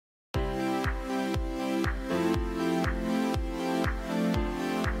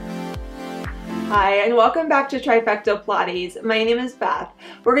Hi, and welcome back to Trifecta Pilates. My name is Beth.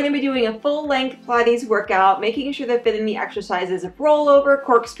 We're going to be doing a full-length Pilates workout, making sure to fit in the exercises of rollover,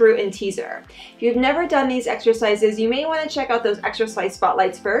 corkscrew, and teaser. If you've never done these exercises, you may want to check out those exercise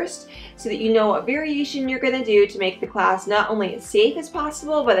spotlights first so that you know what variation you're going to do to make the class not only as safe as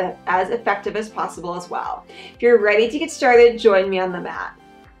possible, but as effective as possible as well. If you're ready to get started, join me on the mat.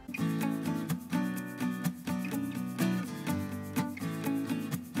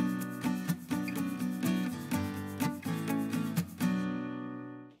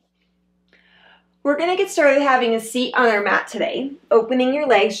 We're going to get started having a seat on our mat today, opening your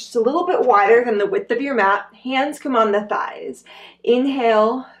legs just a little bit wider than the width of your mat. Hands come on the thighs.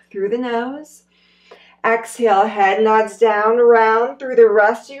 Inhale through the nose. Exhale, head nods down, round through the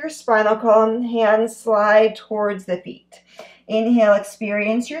rest of your spinal column. Hands slide towards the feet. Inhale,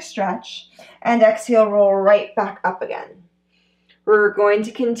 experience your stretch, and exhale, roll right back up again. We're going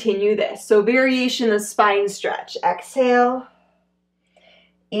to continue this. So variation of spine stretch. Exhale,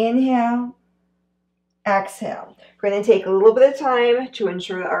 inhale, exhale. We're going to take a little bit of time to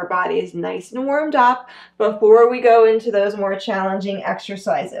ensure that our body is nice and warmed up before we go into those more challenging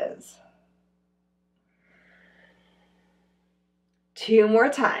exercises. 2 more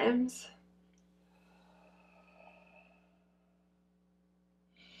times.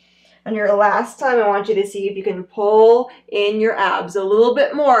 On your last time, I want you to see if you can pull in your abs a little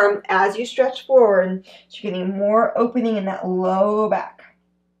bit more as you stretch forward. So you're getting more opening in that low back.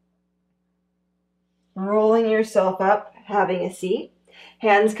 Rolling yourself up, having a seat.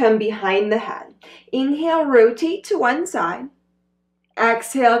 Hands come behind the head. Inhale, rotate to one side.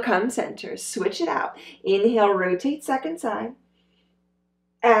 Exhale, come center. Switch it out. Inhale, rotate second side.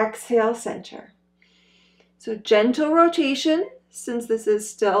 Exhale, center. So gentle rotation, since this is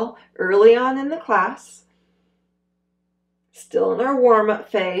still early on in the class. Still in our warm-up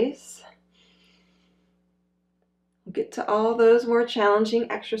phase. We'll get to all those more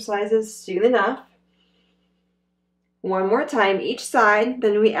challenging exercises soon enough. 1 more time each side,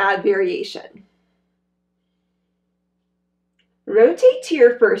 then we add variation. Rotate to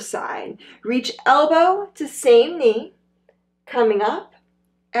your first side. Reach elbow to same knee, coming up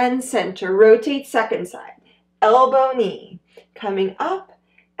and center. Rotate second side. Elbow, knee, coming up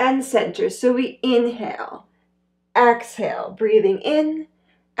and center. So we inhale, exhale, breathing in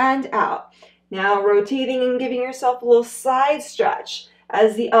and out. Now rotating and giving yourself a little side stretch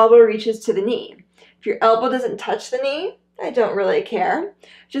as the elbow reaches to the knee. If your elbow doesn't touch the knee, I don't really care.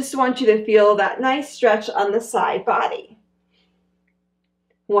 Just want you to feel that nice stretch on the side body.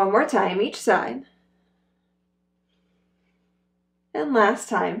 1 more time each side. And last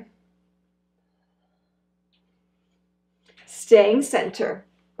time. Staying center.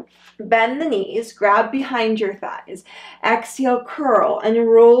 Bend the knees, grab behind your thighs. Exhale, curl and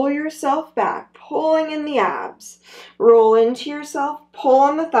roll yourself back, pulling in the abs. Roll into yourself, pull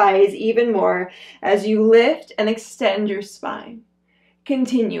on the thighs even more as you lift and extend your spine.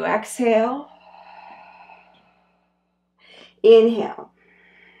 Continue, exhale. Inhale.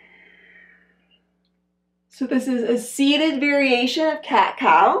 So this is a seated variation of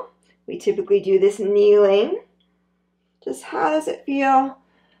cat-cow. We typically do this kneeling. Just how does it feel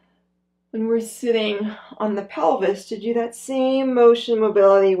when we're sitting on the pelvis to do that same motion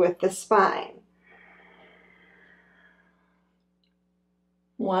mobility with the spine?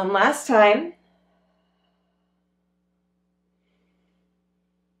 1 last time.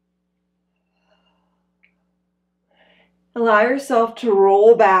 Allow yourself to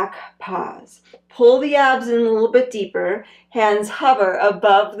roll back, pause. Pull the abs in a little bit deeper. Hands hover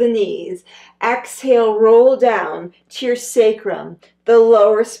above the knees. Exhale, roll down to your sacrum, the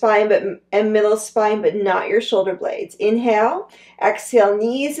lower spine and middle spine, but not your shoulder blades. Inhale, exhale,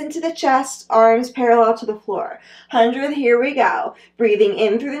 knees into the chest, arms parallel to the floor. 100, here we go. Breathing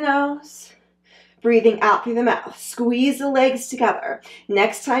in through the nose, breathing out through the mouth. Squeeze the legs together.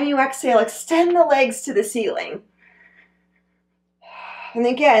 Next time you exhale, extend the legs to the ceiling. And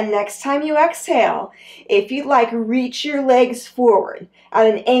again, next time you exhale, if you'd like, reach your legs forward at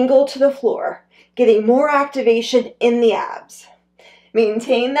an angle to the floor, getting more activation in the abs.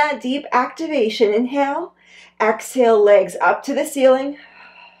 Maintain that deep activation. Inhale, exhale, legs up to the ceiling.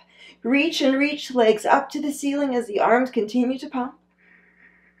 Reach and reach, legs up to the ceiling as the arms continue to pump.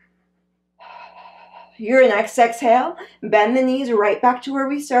 Your next exhale, bend the knees right back to where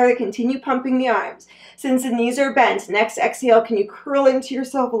we started. Continue pumping the arms. Since the knees are bent, next exhale, can you curl into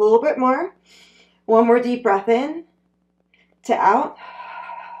yourself a little bit more? 1 more deep breath in to out.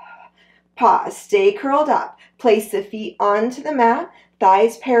 Pause. Stay curled up. Place the feet onto the mat,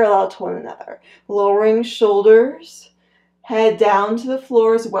 thighs parallel to one another. Lowering shoulders, Head down to the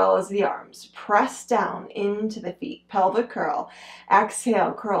floor as well as the arms. Press down into the feet. Pelvic curl.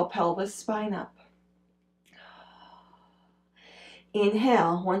 Exhale, curl pelvis, spine up.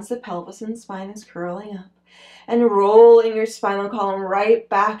 Inhale, once the pelvis and spine is curling up, and rolling your spinal column right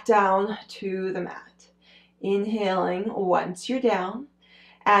back down to the mat. Inhaling once you're down,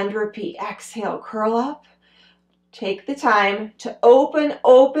 and repeat. Exhale, curl up. Take the time to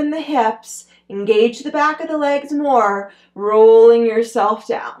open the hips, engage the back of the legs more, rolling yourself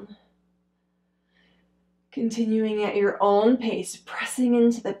down. Continuing at your own pace, pressing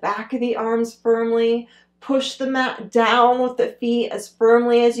into the back of the arms firmly. Push the mat down with the feet as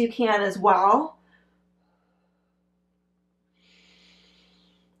firmly as you can as well.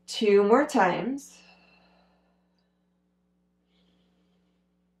 2 more times.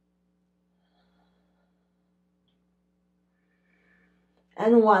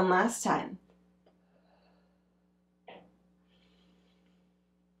 And 1 last time.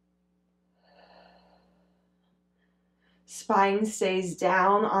 Spine stays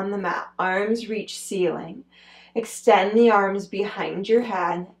down on the mat. Arms reach ceiling. Extend the arms behind your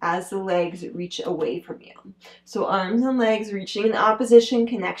head as the legs reach away from you. So arms and legs reaching in opposition,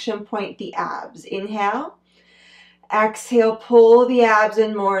 connection point the abs. Inhale. Exhale, pull the abs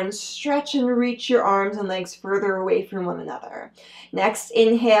in more and stretch and reach your arms and legs further away from one another. Next,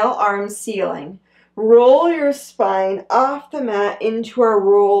 inhale, arms ceiling. Roll your spine off the mat into our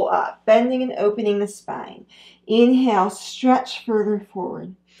roll up, bending and opening the spine. Inhale, stretch further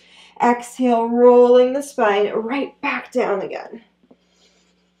forward. Exhale, rolling the spine right back down again.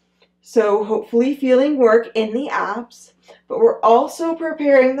 So hopefully feeling work in the abs, but we're also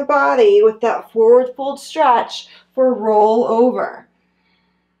preparing the body with that forward fold stretch for roll over.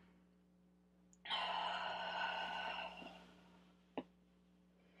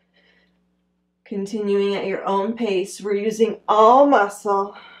 Continuing at your own pace, we're using all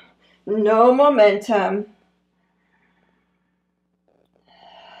muscle, no momentum.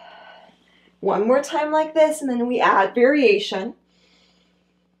 1 more time like this, and then we add variation.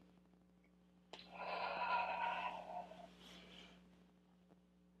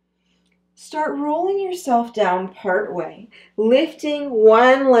 Start rolling yourself down part way, lifting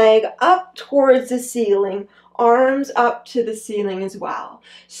one leg up towards the ceiling, arms up to the ceiling as well.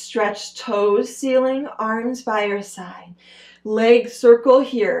 Stretch toes ceiling, arms by your side. Leg circle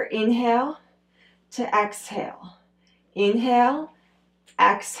here. Inhale to exhale. Inhale,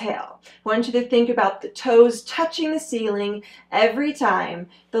 exhale. I want you to think about the toes touching the ceiling every time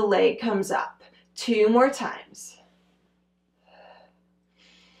the leg comes up. 2 more times.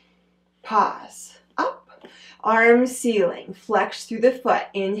 Pause. Up. Arms ceiling. Flex through the foot.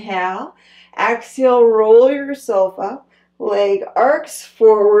 Inhale. Exhale, roll yourself up. Leg arcs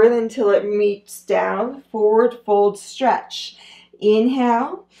forward until it meets down. Forward fold stretch.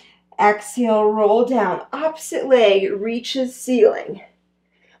 Inhale. Exhale, roll down. Opposite leg reaches ceiling.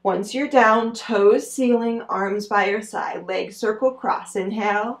 Once you're down, toes ceiling, arms by your side. Leg circle cross.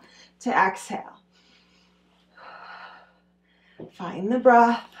 Inhale to exhale. Find the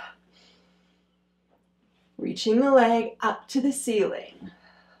breath. Reaching the leg up to the ceiling.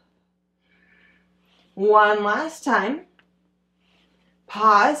 1 last time.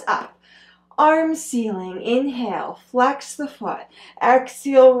 Pause up. Arms ceiling. Inhale. Flex the foot.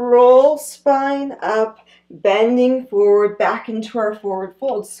 Exhale. Roll spine up. Bending forward back into our forward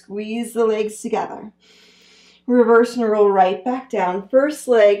fold. Squeeze the legs together. Reverse and roll right back down. First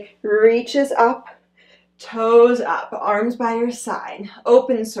leg reaches up. Toes up. Arms by your side.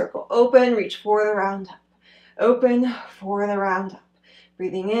 Open circle. Open. Reach for the round up. Open for the round up.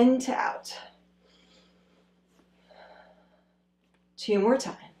 Breathing in to out. 2 more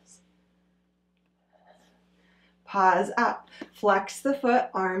times. Pause up. Flex the foot,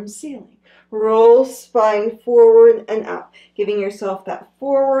 arms ceiling. Roll spine forward and up, giving yourself that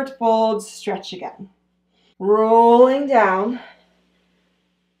forward fold stretch again. Rolling down.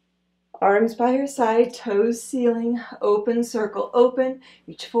 Arms by your side, toes ceiling, open circle, open.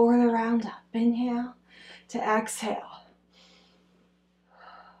 Reach for the round up. Inhale to exhale.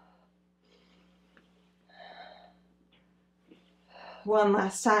 One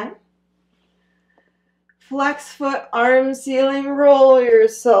last time. Flex foot, arms ceiling, roll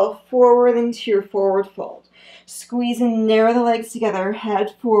yourself forward into your forward fold. Squeeze and narrow the legs together,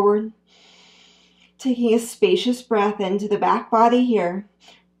 head forward. Taking a spacious breath into the back body here,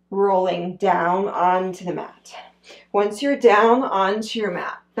 rolling down onto the mat. Once you're down onto your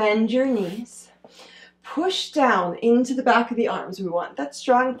mat, bend your knees. Push down into the back of the arms. We want that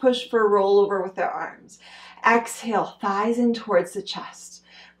strong push for a rollover with our arms. Exhale, thighs in towards the chest.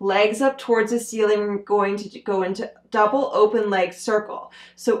 Legs up towards the ceiling. We're going to go into double open leg circle.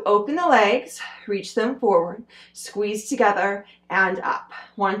 So open the legs, reach them forward, squeeze together, and up. I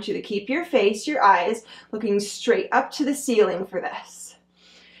want you to keep your face, your eyes, looking straight up to the ceiling for this.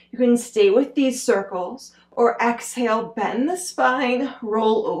 You can stay with these circles, or exhale, bend the spine,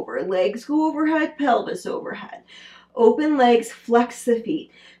 roll over. Legs go overhead, pelvis overhead. Open legs, flex the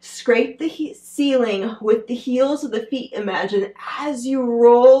feet. Scrape the ceiling with the heels of the feet. Imagine as you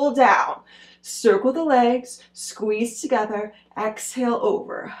roll down. Circle the legs, squeeze together, exhale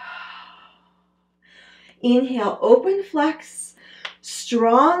over. Inhale, open, flex,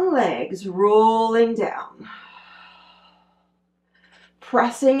 strong legs rolling down.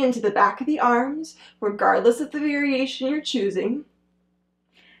 Pressing into the back of the arms, regardless of the variation you're choosing.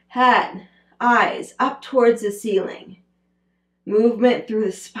 Head, eyes up towards the ceiling. Movement through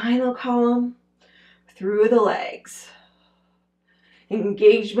the spinal column, through the legs.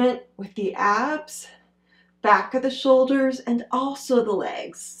 Engagement with the abs, back of the shoulders, and also the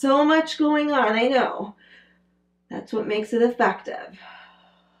legs. So much going on, I know. That's what makes it effective.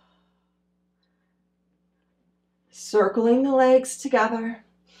 Circling the legs together.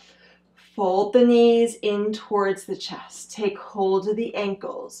 Fold the knees in towards the chest. Take hold of the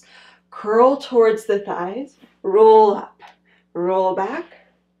ankles. Curl towards the thighs. Roll up. Roll back.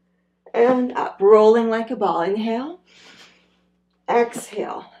 And up. Rolling like a ball. Inhale.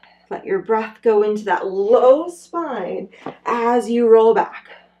 Exhale. Let your breath go into that low spine as you roll back.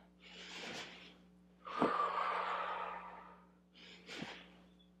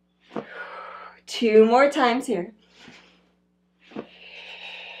 Two more times here.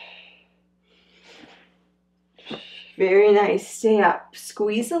 Very nice. Stay up.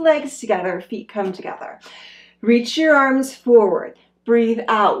 Squeeze the legs together. Feet come together. Reach your arms forward. Breathe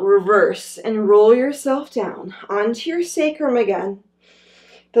out. Reverse and roll yourself down onto your sacrum again.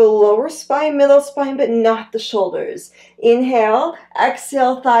 The lower spine, middle spine, but not the shoulders. Inhale.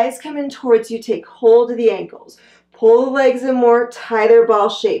 Exhale. Thighs come in towards you. Take hold of the ankles. Pull the legs in more. Tighter ball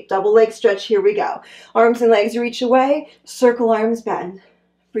shape. Double leg stretch. Here we go. Arms and legs reach away. Circle arms bend.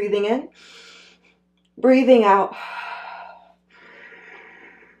 Breathing in. Breathing out.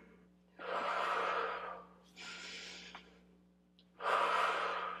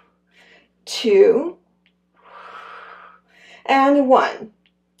 Two, and one.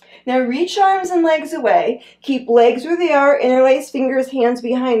 Now reach arms and legs away. Keep legs where they are. Interlace fingers, hands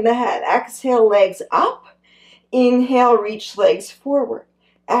behind the head. Exhale, legs up. Inhale, reach legs forward.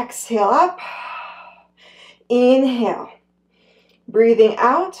 Exhale, up. Inhale. Breathing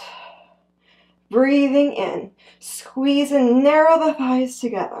out. Breathing in. Squeeze and narrow the thighs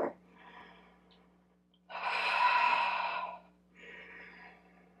together.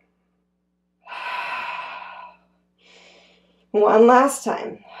 One last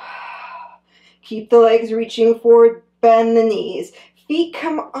time. Keep the legs reaching forward, bend the knees. Feet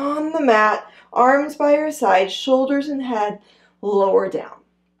come on the mat, arms by your side, shoulders and head lower down.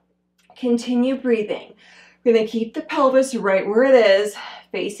 Continue breathing. We're going to keep the pelvis right where it is,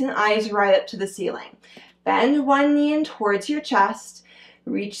 face and eyes right up to the ceiling. Bend one knee in towards your chest.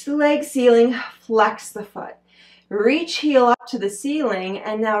 Reach the leg ceiling, flex the foot. Reach heel up to the ceiling,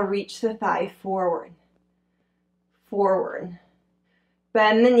 and now reach the thigh forward. Forward.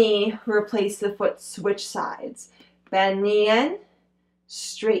 Bend the knee, replace the foot, switch sides. Bend knee in,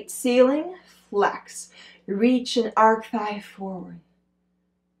 straight ceiling, flex. Reach and arc thigh forward.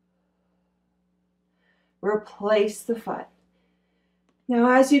 Replace the foot.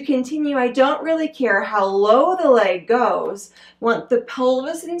 Now as you continue, I don't really care how low the leg goes. I want the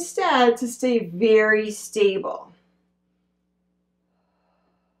pelvis instead to stay very stable.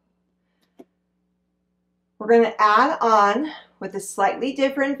 We're going to add on with a slightly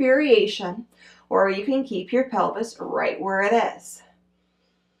different variation, or you can keep your pelvis right where it is.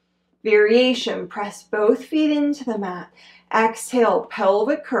 Variation, press both feet into the mat. Exhale,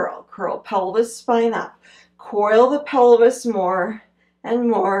 pelvic curl. Curl pelvis, spine up. Coil the pelvis more and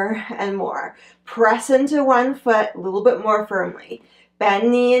more and more. Press into one foot a little bit more firmly. Bend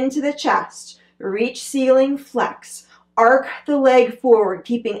knee into the chest. Reach ceiling, flex. Arc the leg forward,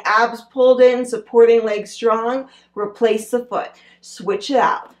 keeping abs pulled in, supporting leg strong. Replace the foot. Switch it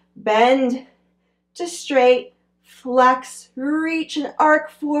out. Bend to straight, flex, reach and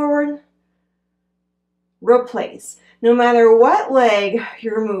arc forward. Replace. No matter what leg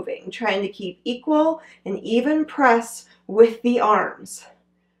you're moving, trying to keep equal and even press with the arms.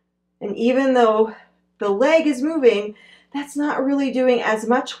 And even though the leg is moving, that's not really doing as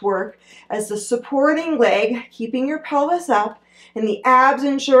much work as the supporting leg, keeping your pelvis up, and the abs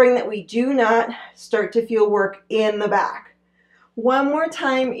ensuring that we do not start to feel work in the back. One more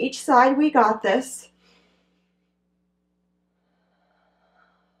time each side, we got this.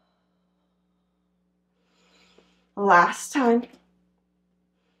 Last time.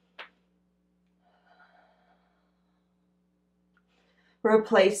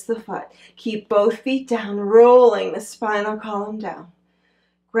 Replace the foot. Keep both feet down, rolling the spinal column down.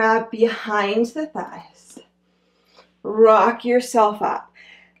 Grab behind the thighs. Rock yourself up.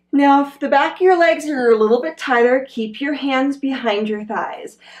 Now, if the back of your legs are a little bit tighter, keep your hands behind your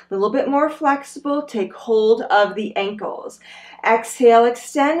thighs. A little bit more flexible, take hold of the ankles. Exhale,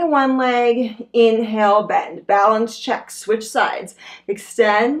 extend one leg. Inhale, bend. Balance check, switch sides.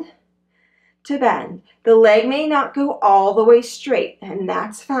 Extend to bend. The leg may not go all the way straight, and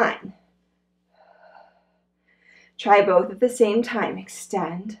that's fine. Try both at the same time.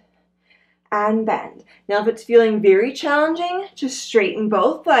 Extend and bend. Now, if it's feeling very challenging, just straighten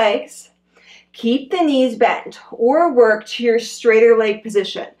both legs. Keep the knees bent or work to your straighter leg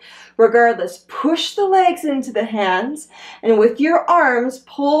position. Regardless, push the legs into the hands, and with your arms,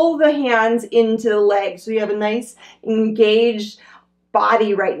 pull the hands into the legs so you have a nice engaged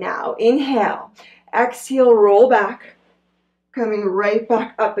body right now. Inhale. Exhale, roll back. Coming right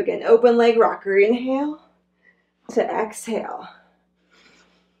back up again. Open leg rocker. Inhale to exhale.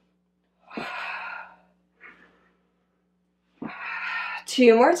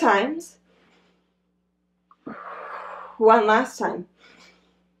 Two more times. One last time.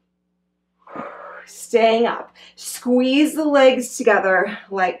 Staying up. Squeeze the legs together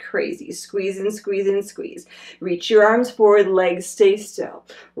like crazy. Squeeze and squeeze and squeeze. Reach your arms forward, legs stay still.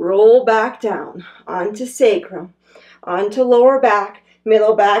 Roll back down onto sacrum, onto lower back,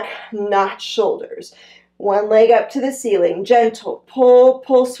 middle back, not shoulders. One leg up to the ceiling. Gentle. Pull,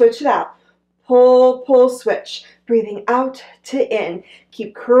 pull, switch it out. Pull, pull, switch. Breathing out to in.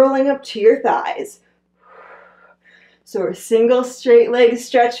 Keep curling up to your thighs. So a single straight leg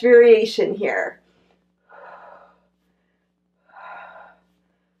stretch variation here.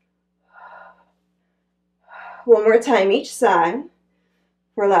 One more time each side.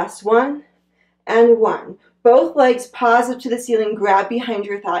 For last one and one. Both legs pause up to the ceiling, grab behind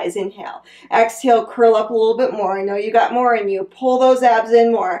your thighs, inhale. Exhale, curl up a little bit more. I know you got more in you. Pull those abs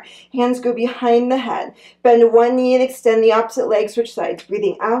in more. Hands go behind the head. Bend one knee and extend the opposite leg, switch sides.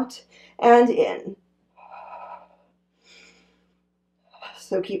 Breathing out and in.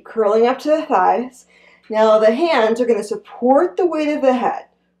 So keep curling up to the thighs. Now the hands are going to support the weight of the head.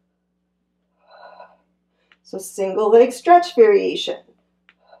 So single leg stretch variation.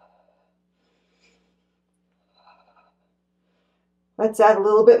 Let's add a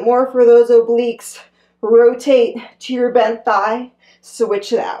little bit more for those obliques. Rotate to your bent thigh.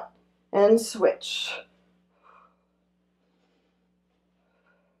 Switch it out. And switch.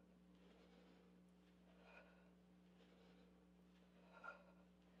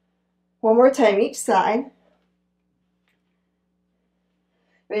 One more time each side.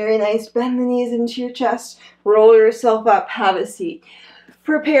 Very nice. Bend the knees into your chest. Roll yourself up. Have a seat.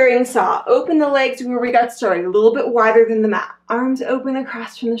 Preparing saw. Open the legs where we got started, a little bit wider than the mat. Arms open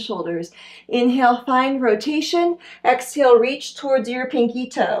across from the shoulders. Inhale, find rotation. Exhale, reach towards your pinky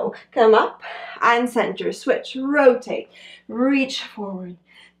toe. Come up and center. Switch, rotate, reach forward.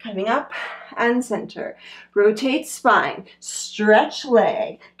 Coming up and center. Rotate spine, stretch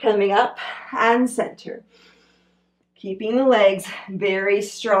leg. Coming up and center. Keeping the legs very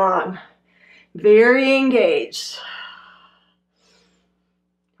strong, very engaged.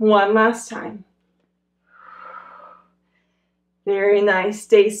 One last time. Very nice.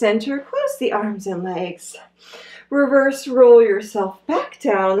 Stay centered. Close the arms and legs. Reverse roll yourself back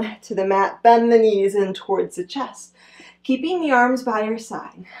down to the mat. Bend the knees in towards the chest. Keeping the arms by your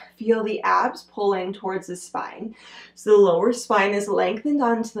side. Feel the abs pull in towards the spine. So the lower spine is lengthened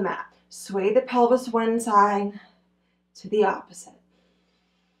onto the mat. Sway the pelvis one side to the opposite.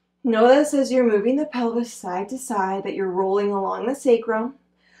 Notice as you're moving the pelvis side to side that you're rolling along the sacrum.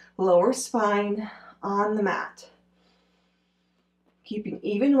 Lower spine on the mat. Keeping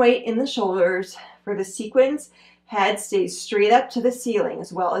even weight in the shoulders. For the sequence, head stays straight up to the ceiling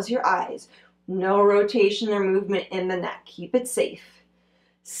as well as your eyes. No rotation or movement in the neck. Keep it safe.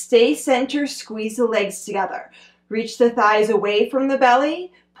 Stay center, squeeze the legs together. Reach the thighs away from the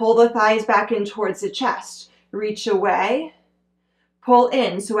belly. Pull the thighs back in towards the chest. Reach away. Pull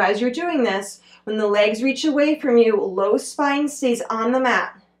in. So as you're doing this, when the legs reach away from you, low spine stays on the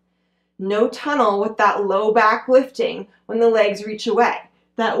mat. No tunnel with that low back lifting when the legs reach away.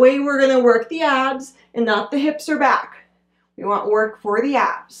 That way we're going to work the abs and not the hips or back. We want work for the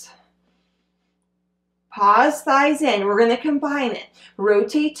abs. Pause, thighs in. We're going to combine it.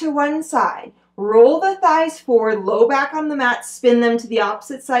 Rotate to one side. Roll the thighs forward, low back on the mat, spin them to the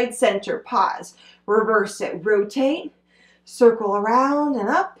opposite side, center, pause, reverse it, rotate, circle around and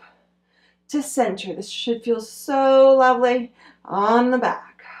up to center. This should feel so lovely on the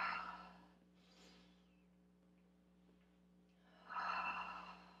back.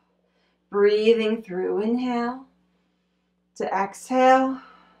 Breathing through, inhale to exhale.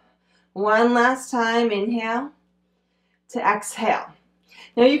 One last time, inhale to exhale.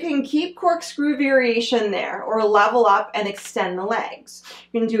 Now you can keep corkscrew variation there or level up and extend the legs.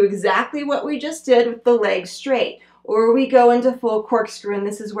 You can do exactly what we just did with the legs straight, or we go into full corkscrew, and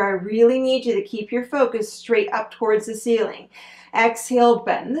this is where I really need you to keep your focus straight up towards the ceiling. Exhale,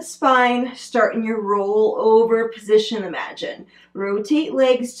 bend the spine, start in your roll over position, imagine. Rotate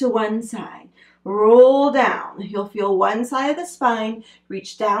legs to one side. Roll down. You'll feel one side of the spine.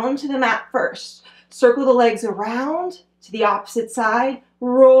 Reach down to the mat first. Circle the legs around to the opposite side.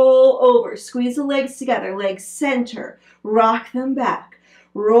 Roll over. Squeeze the legs together. Legs center. Rock them back.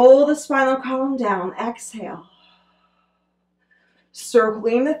 Roll the spinal column down. Exhale.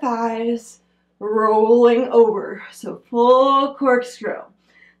 Circling the thighs. Rolling over. So full corkscrew.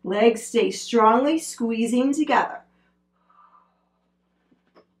 Legs stay strongly squeezing together.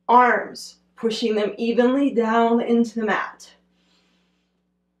 Arms pushing them evenly down into the mat.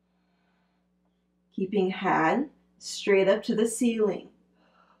 Keeping head straight up to the ceiling.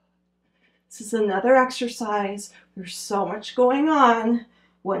 This is another exercise. There's so much going on.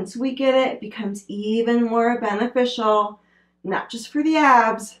 Once we get it, it becomes even more beneficial, not just for the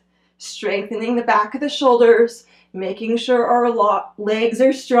abs, strengthening the back of the shoulders, making sure our legs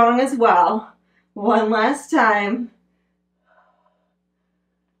are strong as well. One last time.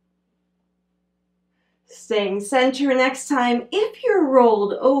 Staying center next time. If you're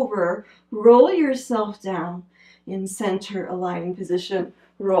rolled over, roll yourself down in center aligning position.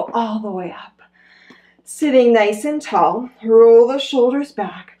 Roll all the way up. Sitting nice and tall, roll the shoulders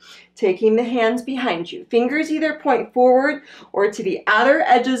back, taking the hands behind you. Fingers either point forward or to the outer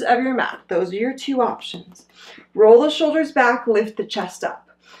edges of your mat. Those are your two options. Roll the shoulders back, lift the chest up.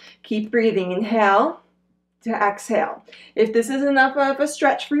 Keep breathing. Inhale to exhale. If this is enough of a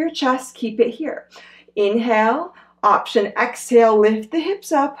stretch for your chest, keep it here. Inhale, option exhale, lift the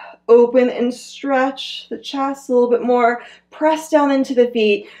hips up, open and stretch the chest a little bit more, press down into the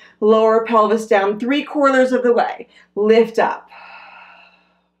feet, lower pelvis down 3/4 of the way, lift up,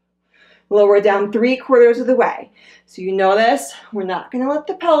 lower down 3/4 of the way. So you know this, we're not going to let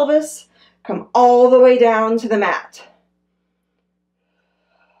the pelvis come all the way down to the mat.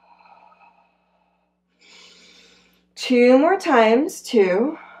 Two more times,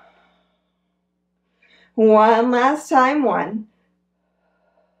 2. One last time, 1.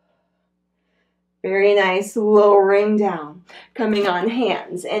 Very nice, lowering down, coming on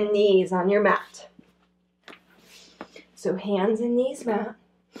hands and knees on your mat. So hands and knees mat,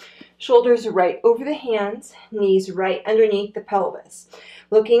 shoulders right over the hands, knees right underneath the pelvis.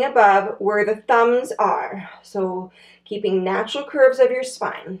 Looking above where the thumbs are, so keeping natural curves of your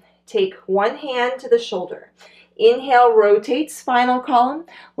spine. Take one hand to the shoulder. Inhale, rotate spinal column,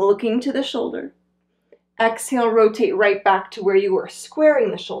 looking to the shoulder. Exhale, rotate right back to where you were,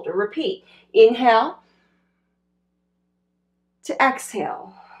 squaring the shoulder. Repeat. Inhale to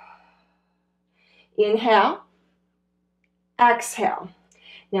exhale. Inhale, exhale.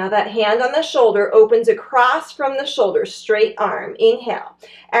 Now that hand on the shoulder opens across from the shoulder, straight arm. Inhale.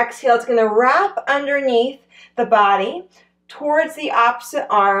 Exhale, it's going to wrap underneath the body towards the opposite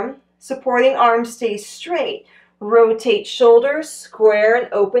arm. Supporting arm stays straight. Rotate shoulders, square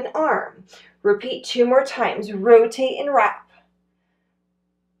and open arm. Repeat 2 more times. Rotate and wrap.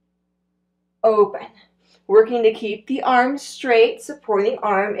 Open. Working to keep the arm straight, supporting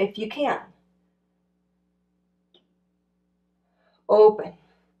arm if you can. Open.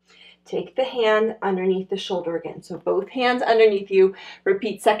 Take the hand underneath the shoulder again. So both hands underneath you.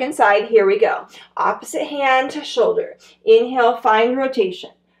 Repeat second side. Here we go. Opposite hand to shoulder. Inhale, find rotation.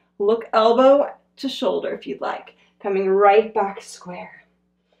 Look elbow to shoulder if you'd like. Coming right back square.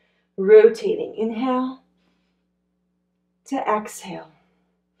 Rotating. Inhale to exhale.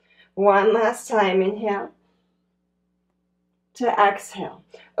 One last time. Inhale to exhale.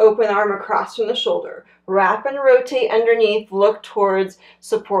 Open arm across from the shoulder. Wrap and rotate underneath. Look towards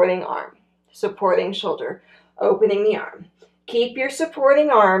supporting arm. Supporting shoulder. Opening the arm. Keep your supporting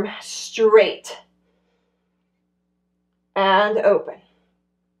arm straight. And open.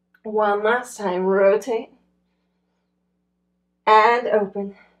 One last time. Rotate. And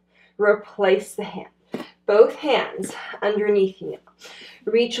open. Replace the hand. Both hands underneath you.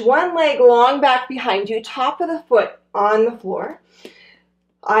 Reach one leg long back behind you, top of the foot on the floor.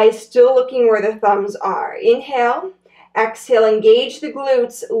 Eyes still looking where the thumbs are. Inhale, exhale, engage the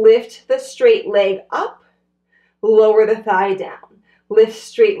glutes, lift the straight leg up, lower the thigh down. Lift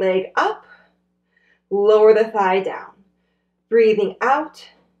straight leg up, lower the thigh down. Breathing out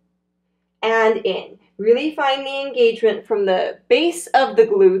and in. Really find the engagement from the base of the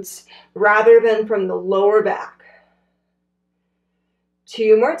glutes rather than from the lower back.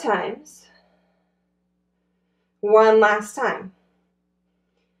 2 more times. 1 last time.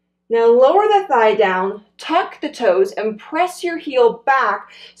 Now lower the thigh down, tuck the toes, and press your heel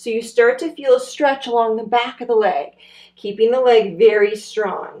back so you start to feel a stretch along the back of the leg, keeping the leg very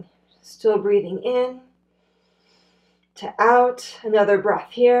strong. Still breathing in to out. Another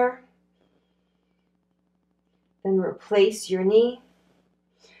breath here. Then replace your knee.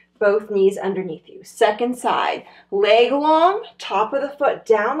 Both knees underneath you. Second side, leg long, top of the foot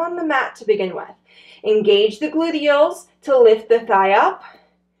down on the mat to begin with. Engage the gluteals to lift the thigh up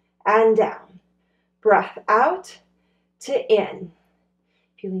and down. Breath out to in.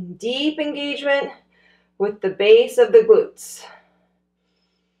 Feeling deep engagement with the base of the glutes.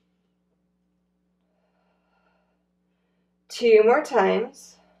 2 more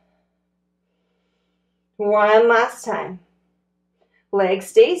times. 1 last time. Leg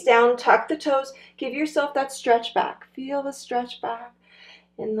stays down, tuck the toes, give yourself that stretch back. Feel the stretch back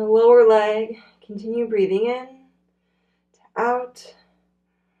in the lower leg. Continue breathing in to out.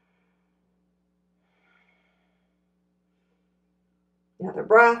 Another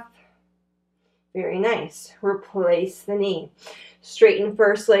breath. Very nice. Replace the knee. Straighten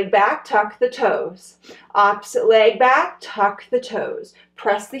first leg back, tuck the toes. Opposite leg back, tuck the toes.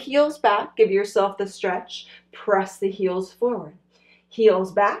 Press the heels back, give yourself the stretch. Press the heels forward.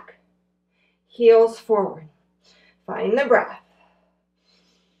 Heels back, heels forward. Find the breath.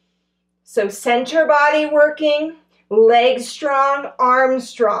 So center body working, legs strong, arms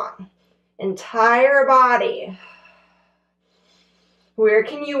strong. Entire body. Where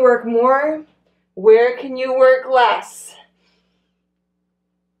can you work more? Where can you work less?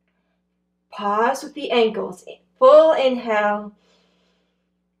 Pause with the ankles. Full inhale,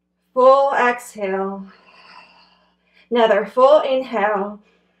 full exhale. Another full inhale.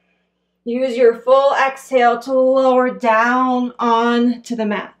 Use your full exhale to lower down onto the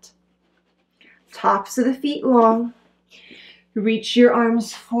mat. Tops of the feet long. Reach your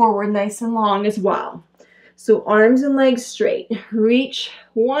arms forward nice and long as well. So arms and legs straight. Reach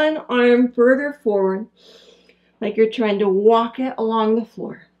one arm further forward like you're trying to walk it along the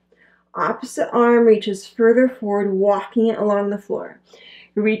floor. Opposite arm reaches further forward, walking it along the floor.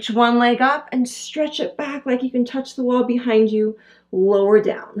 Reach one leg up and stretch it back like you can touch the wall behind you. Lower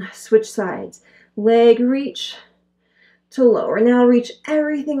down. Switch sides. Leg reach to lower. Now reach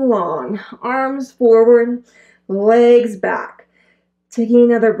everything long. Arms forward, legs back. Taking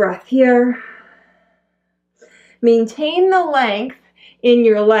another breath here. Maintain the length in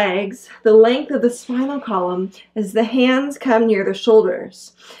your legs, the length of the spinal column as the hands come near the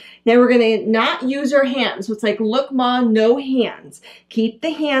shoulders. Now we're going to not use our hands. So it's like, look, Ma, no hands. Keep the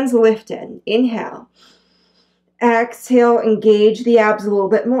hands lifted. Inhale. Exhale, engage the abs a little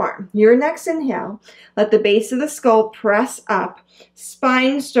bit more. Your next inhale, let the base of the skull press up.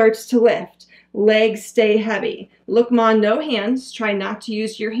 Spine starts to lift. Legs stay heavy. Look, Ma, no hands. Try not to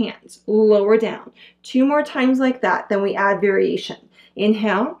use your hands. Lower down. 2 more times like that, then we add variation.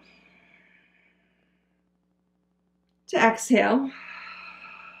 Inhale. To exhale.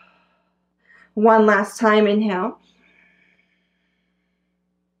 1 last time, inhale.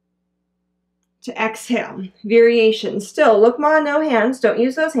 To exhale. Variation. Still, look, Ma, no hands. Don't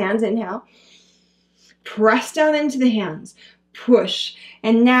use those hands. Inhale. Press down into the hands. Push.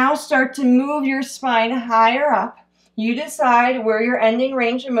 And now start to move your spine higher up. You decide where your ending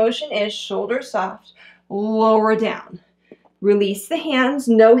range of motion is. Shoulders soft. Lower down. Release the hands.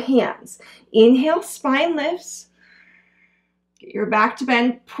 No hands. Inhale, spine lifts. Get your back to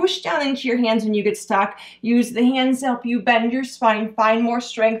bend. Push down into your hands when you get stuck. Use the hands to help you bend your spine. Find more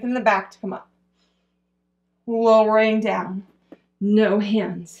strength in the back to come up. Lowering down. No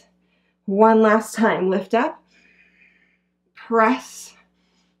hands. 1 last time. Lift up. Press.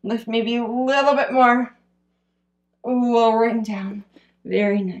 Lift maybe a little bit more. Lowering down.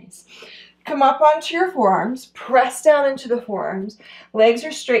 Very nice. Come up onto your forearms. Press down into the forearms. Legs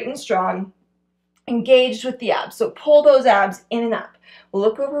are straight and strong. Engaged with the abs. So pull those abs in and up.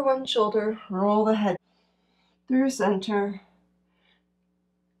 Look over one shoulder. Roll the head through center.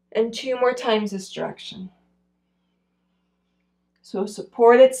 And 2 more times this direction. So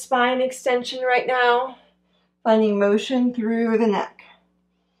supported spine extension right now. Finding motion through the neck.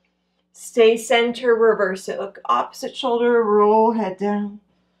 Stay center, reverse it. Look opposite shoulder, roll head down.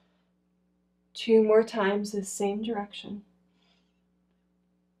 2 more times the same direction.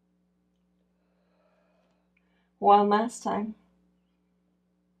 1 last time.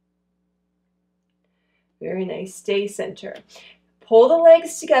 Very nice. Stay center. Pull the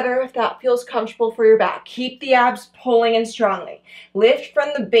legs together if that feels comfortable for your back. Keep the abs pulling in strongly. Lift from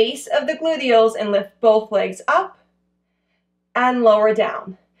the base of the gluteals and lift both legs up and lower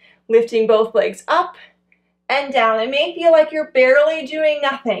down. Lifting both legs up and down. It may feel like you're barely doing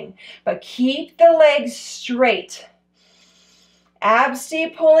nothing, but keep the legs straight. Abs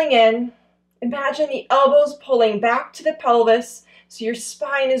stay pulling in. Imagine the elbows pulling back to the pelvis so your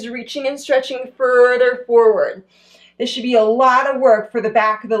spine is reaching and stretching further forward. This should be a lot of work for the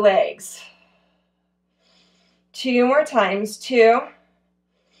back of the legs. 2 more times. 2.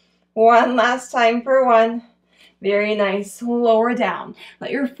 1 last time for 1. Very nice. Lower down.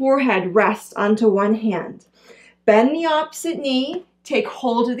 Let your forehead rest onto one hand. Bend the opposite knee. Take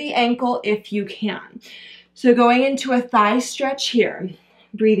hold of the ankle if you can. So going into a thigh stretch here.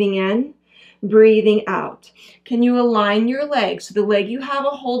 Breathing in, breathing out. Can you align your legs? So the leg you have a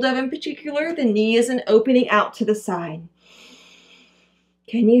hold of in particular, the knee isn't opening out to the side.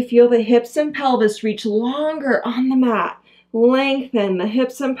 Can you feel the hips and pelvis reach longer on the mat? Lengthen the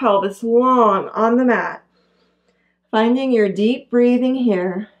hips and pelvis long on the mat. Finding your deep breathing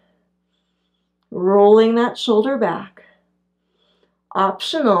here. Rolling that shoulder back.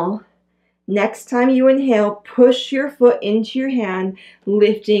 Optional. Next time you inhale, push your foot into your hand,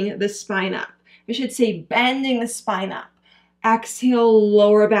 lifting the spine up. I should say bending the spine up. Exhale,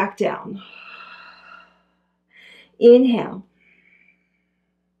 lower back down. Inhale.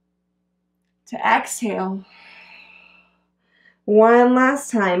 To exhale. 1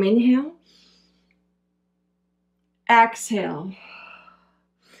 last time. Inhale. Exhale.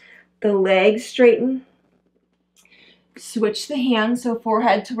 The legs straighten. Switch the hands so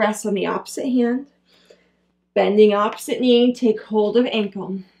forehead to rest on the opposite hand. Bending opposite knee, take hold of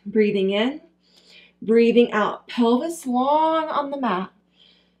ankle. Breathing in, breathing out. Pelvis long on the mat.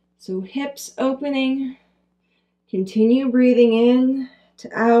 So hips opening. Continue breathing in to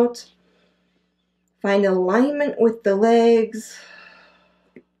out. Find alignment with the legs.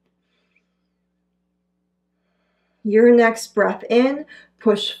 Your next breath in,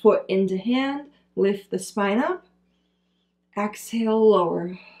 push foot into hand, lift the spine up. Exhale,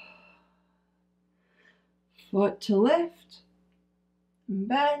 lower. Foot to lift,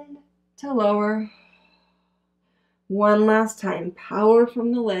 bend to lower. 1 last time, power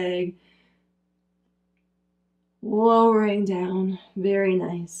from the leg. Lowering down, very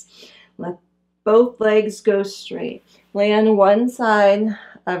nice. Let both legs go straight. Lay on one side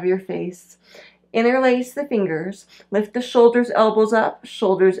of your face. Interlace the fingers. Lift the shoulders, elbows up,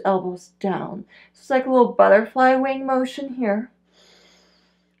 shoulders, elbows down. So it's like a little butterfly wing motion here.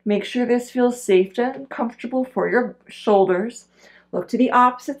 Make sure this feels safe and comfortable for your shoulders. Look to the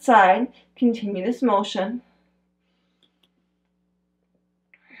opposite side. Continue this motion.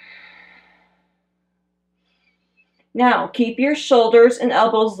 Now, keep your shoulders and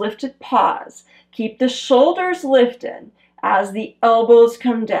elbows lifted. Pause. Keep the shoulders lifted as the elbows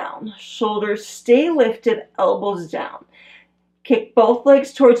come down. Shoulders stay lifted, elbows down. Kick both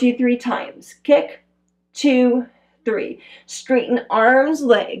legs towards you 3 times. Kick, 2, 3. Straighten arms,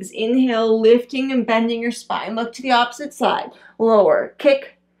 legs. Inhale, lifting and bending your spine. Look to the opposite side. Lower.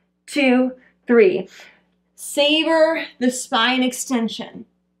 Kick, 2, 3. Savor the spine extension.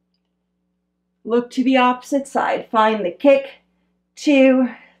 Look to the opposite side. Find the kick, 2,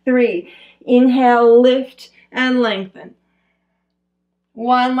 3. Inhale, lift and lengthen.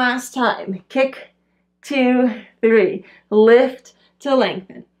 1 last time. Kick, 2, 3. Lift to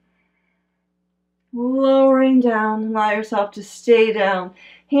lengthen. Lowering down. Allow yourself to stay down.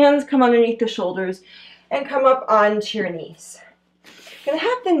 Hands come underneath the shoulders and come up onto your knees. You're going to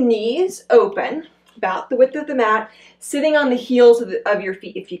have the knees open, about the width of the mat, sitting on the heels of your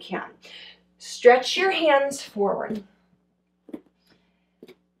feet if you can. Stretch your hands forward.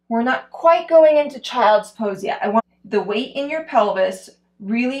 We're not quite going into child's pose yet. I want the weight in your pelvis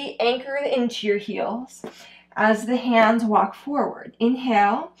really anchored into your heels as the hands walk forward.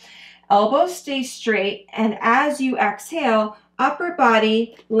 Inhale, elbows stay straight, and as you exhale, upper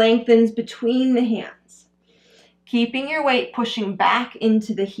body lengthens between the hands, keeping your weight pushing back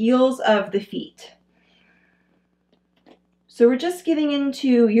into the heels of the feet. So we're just getting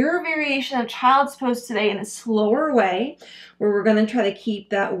into your variation of child's pose today in a slower way, where we're going to try to keep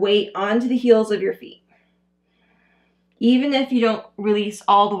that weight onto the heels of your feet. Even if you don't release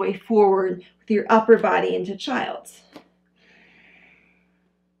all the way forward with your upper body into child's.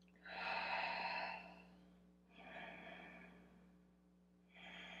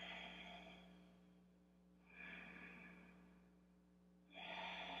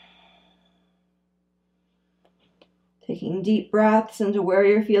 Taking deep breaths into where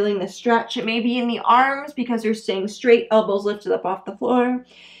you're feeling the stretch. It may be in the arms because you're staying straight, elbows lifted up off the floor.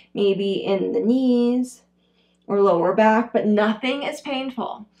 Maybe in the knees or lower back, but nothing is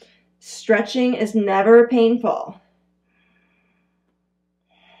painful. Stretching is never painful.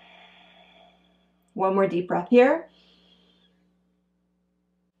 One more deep breath here.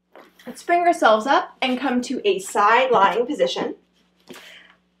 Let's bring ourselves up and come to a side lying position.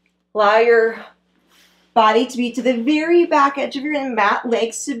 Allow your body to be to the very back edge of your mat,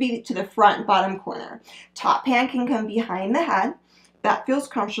 legs to be to the front bottom corner. Top hand can come behind the head. That feels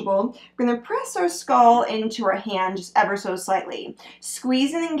comfortable. We're going to press our skull into our hand just ever so slightly.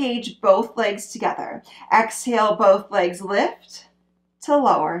 Squeeze and engage both legs together. Exhale, both legs lift to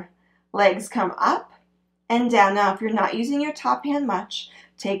lower. Legs come up and down. Now, if you're not using your top hand much,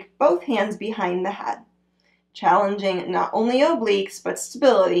 take both hands behind the head. Challenging not only obliques, but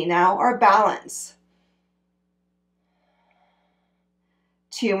stability. Now, our balance.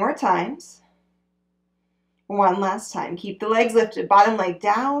 2 more times. One last time. Keep the legs lifted, bottom leg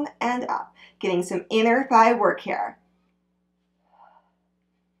down and up. Getting some inner thigh work here.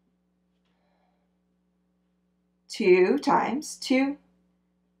 2 times. 2.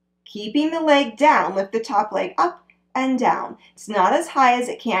 Keeping the leg down, lift the top leg up and down. It's not as high as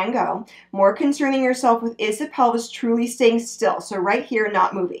it can go. More concerning yourself with, is the pelvis truly staying still? So right here,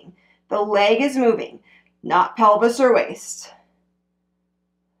 not moving. The leg is moving, not pelvis or waist.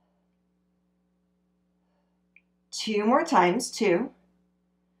 2 more times. 2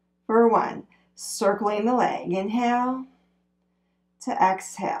 for 1. Circling the leg. Inhale to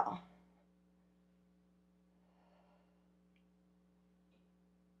exhale.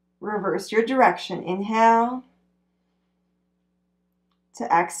 Reverse your direction. Inhale to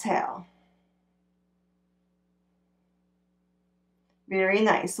exhale. Very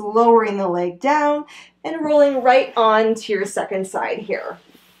nice. Lowering the leg down and rolling right on to your second side here.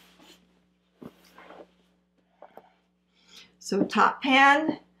 So top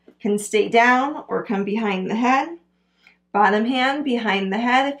hand can stay down or come behind the head. Bottom hand behind the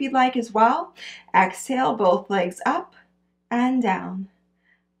head if you'd like as well. Exhale, both legs up and down.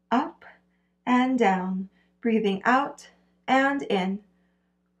 Up and down. Breathing out and in.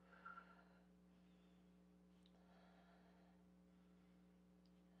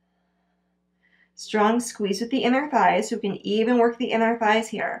 Strong squeeze with the inner thighs, so we can even work the inner thighs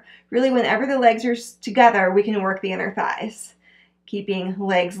here. Really, whenever the legs are together, we can work the inner thighs. Keeping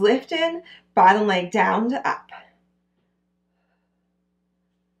legs lifted, bottom leg down to up.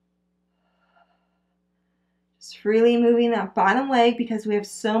 Just freely moving that bottom leg because we have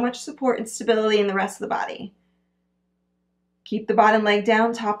so much support and stability in the rest of the body. Keep the bottom leg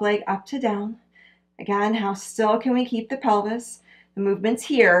down, top leg up to down. Again, how still can we keep the pelvis? The movement's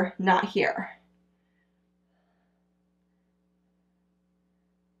here, not here.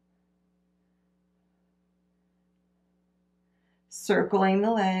 Circling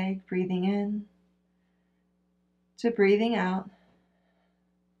the leg, breathing in to breathing out.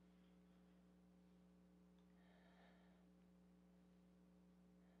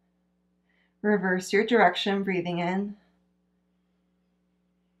 Reverse your direction, breathing in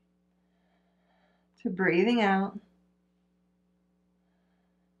to breathing out.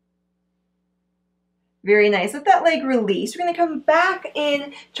 Very nice. Let that leg release. We're going to come back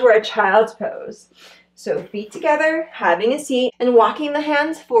into our child's pose. So feet together, having a seat, and walking the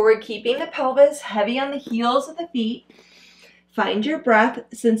hands forward, keeping the pelvis heavy on the heels of the feet. Find your breath.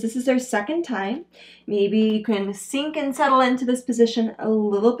 Since this is our second time, maybe you can sink and settle into this position a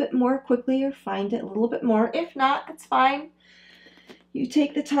little bit more quickly or find it a little bit more. If not, that's fine. You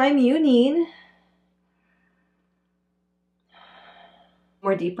take the time you need.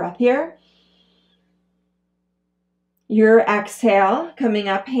 More deep breath here. Your exhale, coming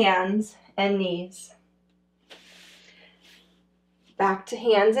up hands and knees. Back to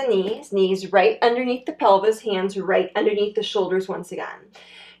hands and knees. Knees right underneath the pelvis, hands right underneath the shoulders once again.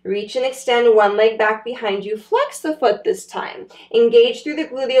 Reach and extend one leg back behind you. Flex the foot this time. Engage through the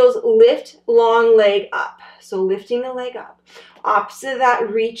gluteals. Lift long leg up. So lifting the leg up. Opposite of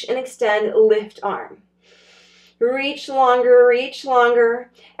that, reach and extend, lift arm. Reach longer, reach longer.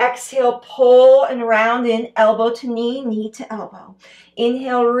 Exhale, pull and round in, elbow to knee, knee to elbow.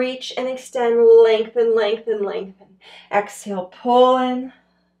 Inhale, reach and extend, lengthen, lengthen, lengthen. Exhale, pull in.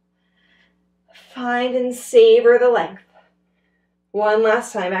 Find and savor the length. One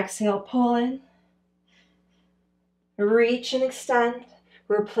last time. Exhale, pull in. Reach and extend.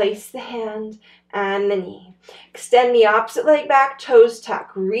 Replace the hand and the knee. Extend the opposite leg back, toes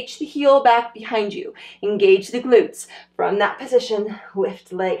tuck. Reach the heel back behind you. Engage the glutes. From that position,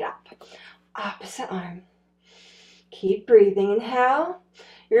 lift leg up. Opposite arm. Keep breathing. Inhale.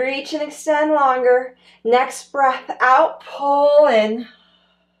 Reach and extend longer. Next breath out, pull in.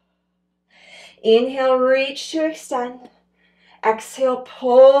 Inhale, reach to extend. Exhale,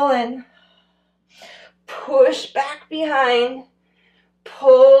 pull in. Push back behind.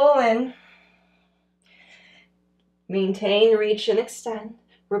 Pull in. Maintain, reach and extend.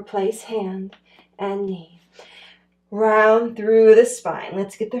 Replace hand and knee. Round through the spine.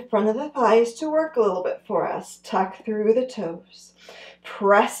 Let's get the front of the thighs to work a little bit for us. Tuck through the toes.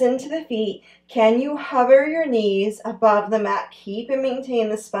 Press into the feet. Can you hover your knees above the mat? Keep and maintain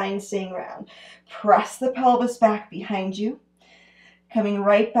the spine staying round. Press the pelvis back behind you. Coming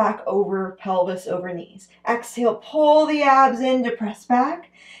right back over pelvis over knees. Exhale, pull the abs in to press back.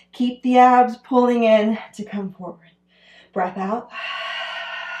 Keep the abs pulling in to come forward. Breath out.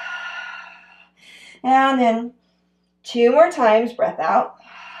 And in. 2 more times, breath out.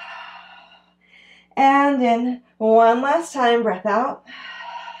 And in. 1 last time, breath out.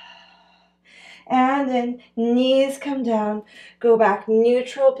 And in. Knees come down. Go back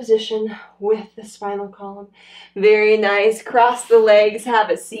neutral position with the spinal column. Very nice. Cross the legs. Have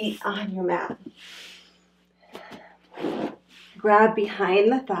a seat on your mat. Grab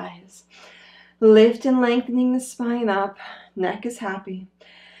behind the thighs. Lift and lengthening the spine up. Neck is happy.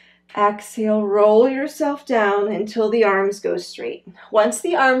 Exhale, roll yourself down until the arms go straight. Once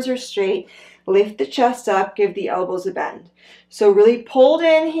the arms are straight, lift the chest up, give the elbows a bend. So really pulled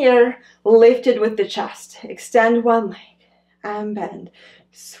in here, lifted with the chest. Extend one leg and bend.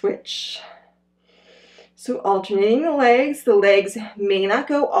 Switch. So alternating the legs may not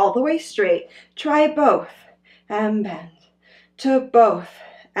go all the way straight. Try both and bend. To both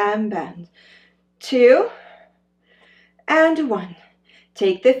and bend. 2 and 1.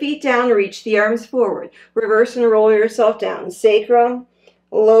 Take the feet down, reach the arms forward. Reverse and roll yourself down. Sacrum,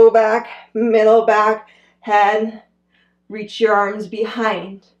 low back, middle back, head. Reach your arms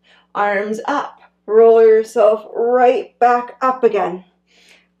behind. Arms up. Roll yourself right back up again.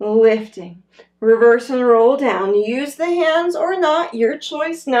 Lifting. Reverse and roll down. Use the hands or not. Your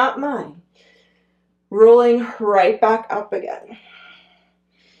choice, not mine. Rolling right back up again.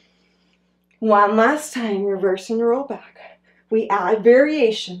 1 last time. Reverse and roll back. We add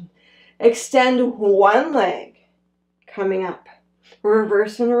variation. Extend one leg, coming up.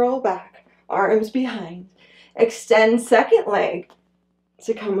 Reverse and roll back, arms behind. Extend second leg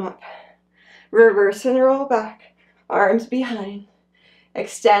to come up. Reverse and roll back, arms behind.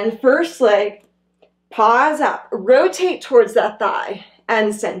 Extend first leg, pause up, rotate towards that thigh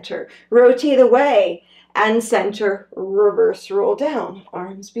and center. Rotate away and center, reverse roll down,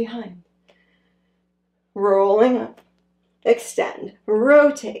 arms behind. Rolling up. Extend,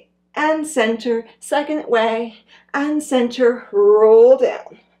 rotate, and center, second way, and center, roll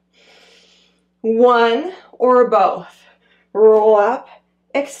down. 1 or both. Roll up,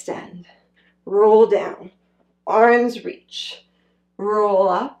 extend, roll down, arms reach, roll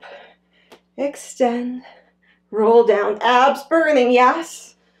up, extend, roll down, abs burning,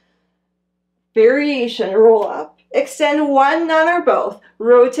 yes. Variation, roll up, extend 1, none or both,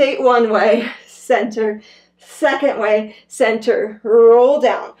 rotate one way, center, second way, center, roll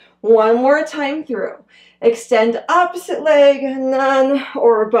down. 1 more time through. Extend opposite leg, none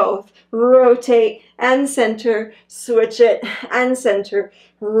or both. Rotate and center, switch it and center,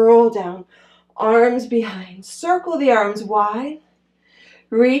 roll down. Arms behind. Circle the arms wide.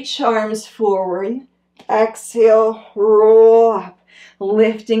 Reach arms forward. Exhale, roll up,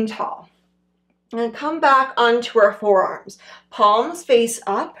 lifting tall. And come back onto our forearms. Palms face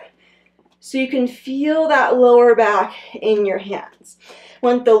up. So you can feel that lower back in your hands.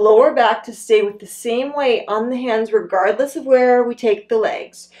 Want the lower back to stay with the same weight on the hands regardless of where we take the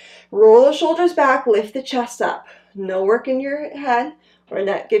legs. Roll the shoulders back, lift the chest up. No work in your head or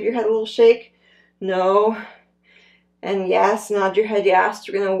not. Give your head a little shake. No. And yes, nod your head yes.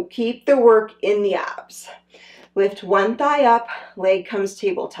 You're going to keep the work in the abs. Lift one thigh up, leg comes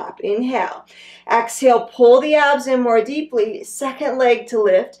tabletop. Inhale. Exhale, pull the abs in more deeply. Second leg to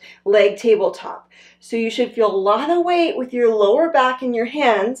lift, leg tabletop. So you should feel a lot of weight with your lower back in your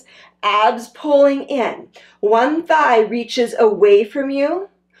hands, abs pulling in. One thigh reaches away from you,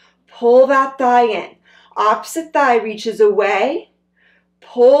 pull that thigh in. Opposite thigh reaches away,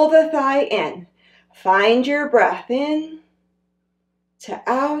 pull the thigh in. Find your breath in to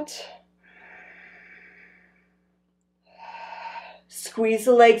out. Squeeze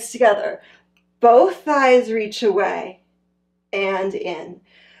the legs together. Both thighs reach away and in.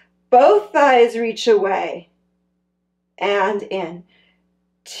 Both thighs reach away and in.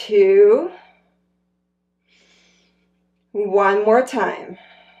 2. 1 more time.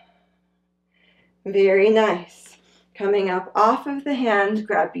 Very nice. Coming up off of the hand,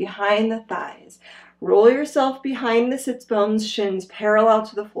 grab behind the thighs. Roll yourself behind the sits bones, shins parallel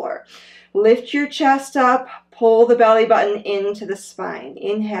to the floor. Lift your chest up, pull the belly button into the spine.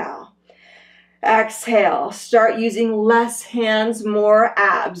 Inhale. Exhale. Start using less hands, more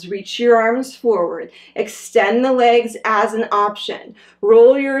abs. Reach your arms forward. Extend the legs as an option.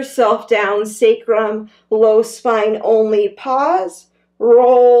 Roll yourself down, sacrum, low spine only. Pause.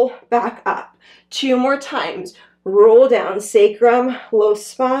 Roll back up. 2 more times. Roll down, sacrum, low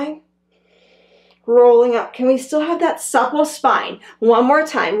spine. Rolling up. Can we still have that supple spine? 1 more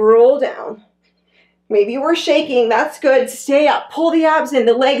time. Roll down. Maybe we're shaking. That's good. Stay up. Pull the abs in.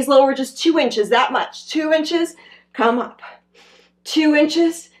 The legs lower just 2 inches. That much. 2 inches. Come up. 2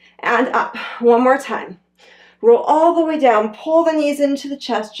 inches and up. 1 more time. Roll all the way down. Pull the knees into the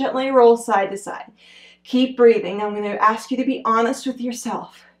chest. Gently roll side to side. Keep breathing. Now I'm going to ask you to be honest with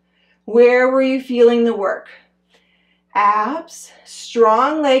yourself. Where were you feeling the work? Abs,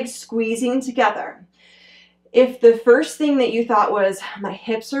 strong legs squeezing together. If the first thing that you thought was, my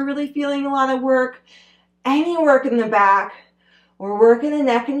hips are really feeling a lot of work, any work in the back, or work in the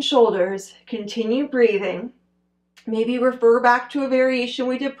neck and shoulders, continue breathing. Maybe refer back to a variation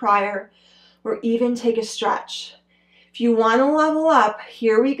we did prior, or even take a stretch. If you want to level up,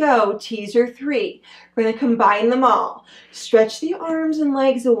 here we go, teaser 3. We're going to combine them all. Stretch the arms and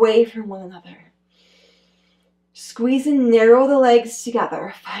legs away from one another. Squeeze and narrow the legs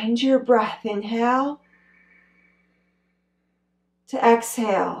together. Find your breath. Inhale to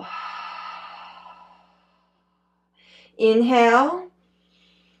exhale. Inhale.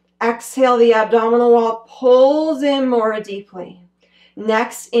 Exhale, the abdominal wall pulls in more deeply.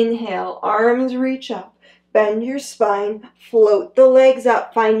 Next inhale, arms reach up. Bend your spine, float the legs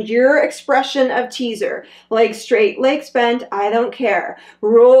up. Find your expression of teaser. Legs straight, legs bent, I don't care.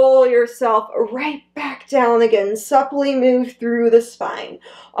 Roll yourself right back down again. Supplely move through the spine.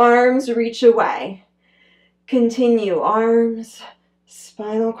 Arms reach away. Continue, arms,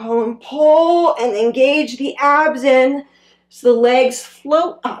 spinal column, pull and engage the abs in so the legs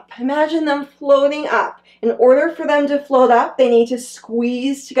float up. Imagine them floating up. In order for them to float up, they need to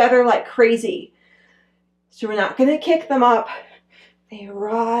squeeze together like crazy. So we're not going to kick them up. They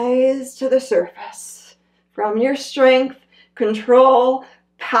rise to the surface. From your strength, control,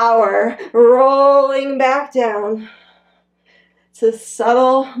 power, rolling back down. It's a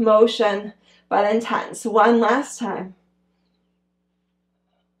subtle motion, but intense. One last time.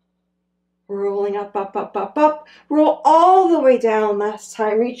 Rolling up, up, up, up, up. Roll all the way down last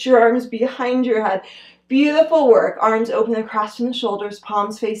time. Reach your arms behind your head. Beautiful work. Arms open across from the shoulders,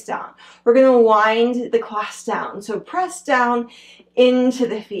 palms face down. We're going to wind the class down. So press down into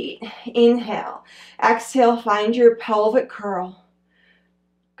the feet. Inhale. Exhale, find your pelvic curl.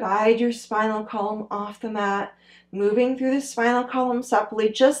 Guide your spinal column off the mat. Moving through the spinal column supplely,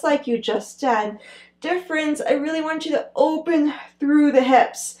 just like you just did. Difference, I really want you to open through the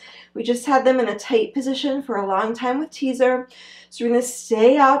hips. We just had them in a tight position for a long time with teaser. So we're going to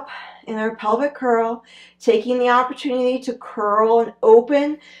stay up in our pelvic curl, taking the opportunity to curl and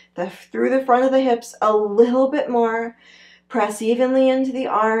open through the front of the hips a little bit more. Press evenly into the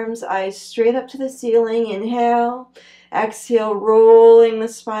arms, eyes straight up to the ceiling. Inhale, exhale, rolling the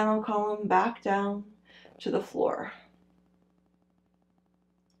spinal column back down to the floor.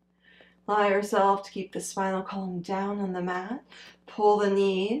 Allow yourself to keep the spinal column down on the mat. Pull the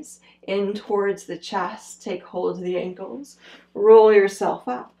knees in towards the chest. Take hold of the ankles. Roll yourself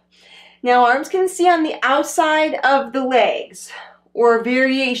up. Now arms can see on the outside of the legs, or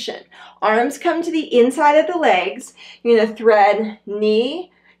variation. Arms come to the inside of the legs. You're going to thread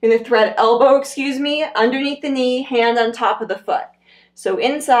knee. You're going to thread elbow, underneath the knee, hand on top of the foot. So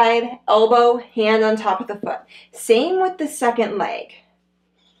inside, elbow, hand on top of the foot. Same with the second leg.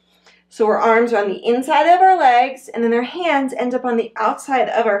 So our arms are on the inside of our legs, and then our hands end up on the outside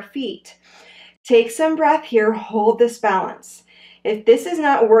of our feet. Take some breath here, hold this balance. If this is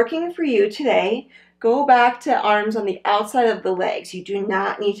not working for you today, go back to arms on the outside of the legs. You do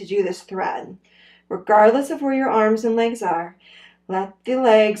not need to do this thread. Regardless of where your arms and legs are, let the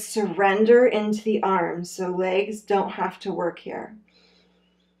legs surrender into the arms, so legs don't have to work here.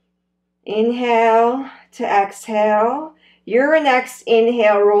 Inhale to exhale. Your next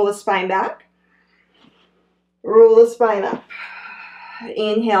inhale, roll the spine back. Roll the spine up.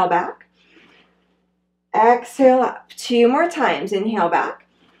 Inhale back. Exhale up. 2 more times. Inhale back.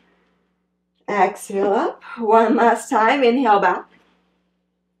 Exhale up. One last time. Inhale back.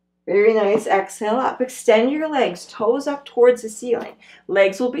 Very nice. Exhale up. Extend your legs. Toes up towards the ceiling.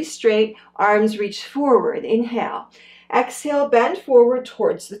 Legs will be straight. Arms reach forward. Inhale. Exhale. Bend forward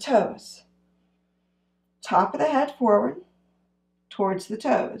towards the toes. top of the head forward towards the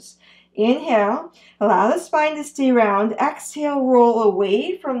toes. Inhale, allow the spine to stay round. Exhale, roll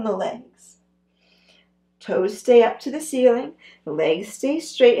away from the legs. Toes stay up to the ceiling. Legs stay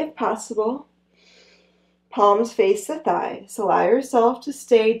straight if possible. Palms face the thighs. Allow yourself to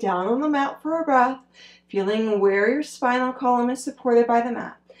stay down on the mat for a breath, feeling where your spinal column is supported by the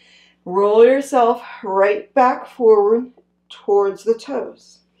mat. Roll yourself right back forward towards the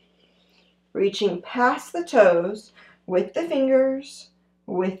toes. Reaching past the toes with the fingers,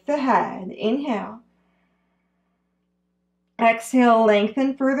 with the head. Inhale. Exhale,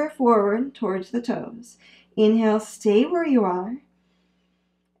 lengthen further forward towards the toes. Inhale, stay where you are.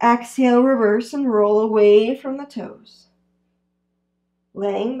 Exhale, reverse and roll away from the toes.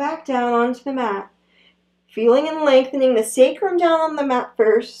 Laying back down onto the mat. Feeling and lengthening the sacrum down on the mat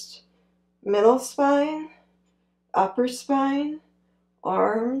first. Middle spine, upper spine,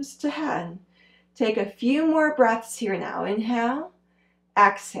 arms to head. Take a few more breaths here now. Inhale,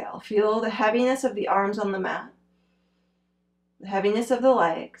 exhale. Feel the heaviness of the arms on the mat. The heaviness of the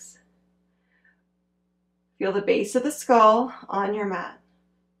legs. Feel the base of the skull on your mat.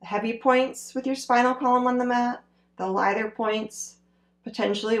 The heavy points with your spinal column on the mat, the lighter points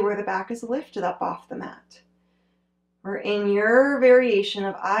potentially where the back is lifted up off the mat. We're in your variation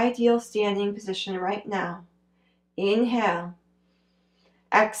of ideal standing position right now. Inhale.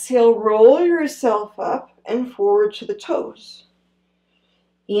 Exhale, roll yourself up and forward to the toes.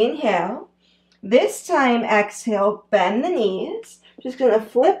 Inhale. This time, exhale, bend the knees. Just going to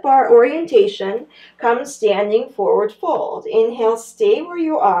flip our orientation. Come standing forward fold. Inhale, stay where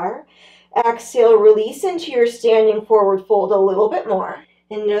you are. Exhale, release into your standing forward fold a little bit more.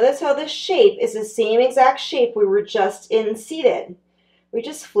 And notice how this shape is the same exact shape we were just in seated. We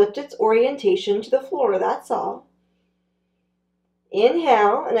just flipped its orientation to the floor, that's all.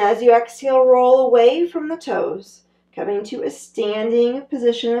 Inhale, and as you exhale, roll away from the toes, coming to a standing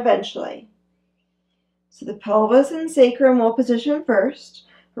position eventually. So the pelvis and sacrum will position first.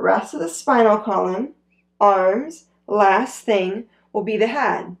 The rest of the spinal column, arms, last thing will be the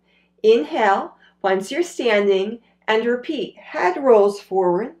head. Inhale, once you're standing, and repeat. Head rolls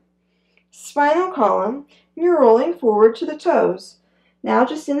forward. Spinal column, you're rolling forward to the toes. Now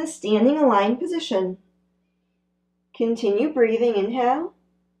just in a standing aligned position. Continue breathing. Inhale.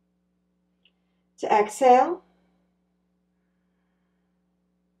 To exhale.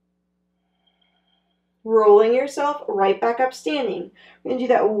 Rolling yourself right back up standing. We're going to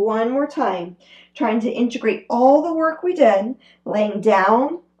do that one more time. Trying to integrate all the work we did, laying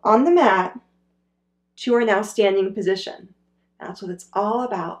down on the mat, to our now standing position. That's what it's all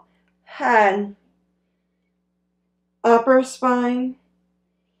about. Head, upper spine,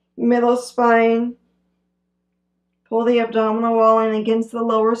 middle spine. Pull the abdominal wall in against the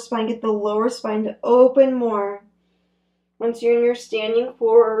lower spine. Get the lower spine to open more. Once you're in your standing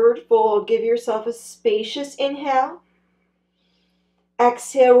forward fold, give yourself a spacious inhale.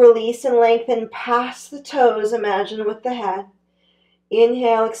 Exhale, release and lengthen past the toes, imagine with the head.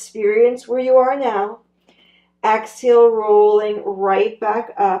 Inhale, experience where you are now. Exhale, rolling right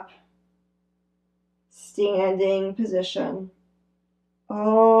back up. Standing position.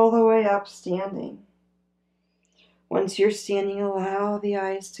 All the way up, standing. Once you're standing, allow the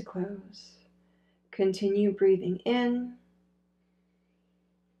eyes to close. Continue breathing in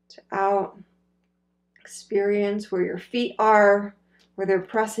to out. Experience where your feet are, where they're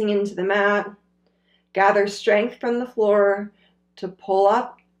pressing into the mat. Gather strength from the floor to pull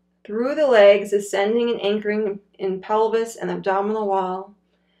up through the legs, ascending and anchoring in pelvis and abdominal wall.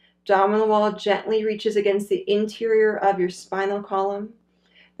 Abdominal wall gently reaches against the interior of your spinal column.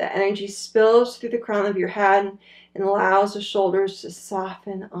 The energy spills through the crown of your head and allows the shoulders to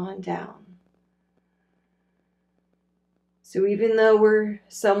soften on down. So even though we're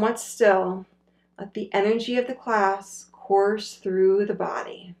somewhat still, let the energy of the class course through the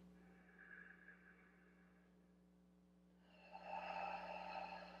body.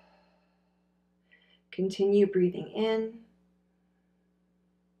 Continue breathing in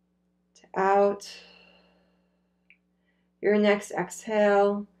to out. Your next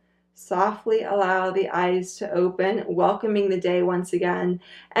exhale, softly allow the eyes to open, welcoming the day once again.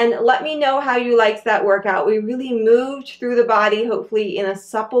 And let me know how you liked that workout. We really moved through the body, hopefully in a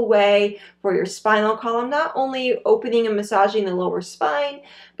supple way for your spinal column, not only opening and massaging the lower spine,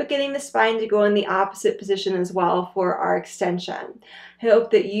 but getting the spine to go in the opposite position as well for our extension. I hope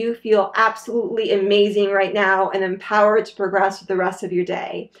that you feel absolutely amazing right now and empowered to progress with the rest of your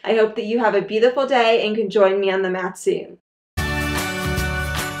day. I hope that you have a beautiful day and can join me on the mat soon.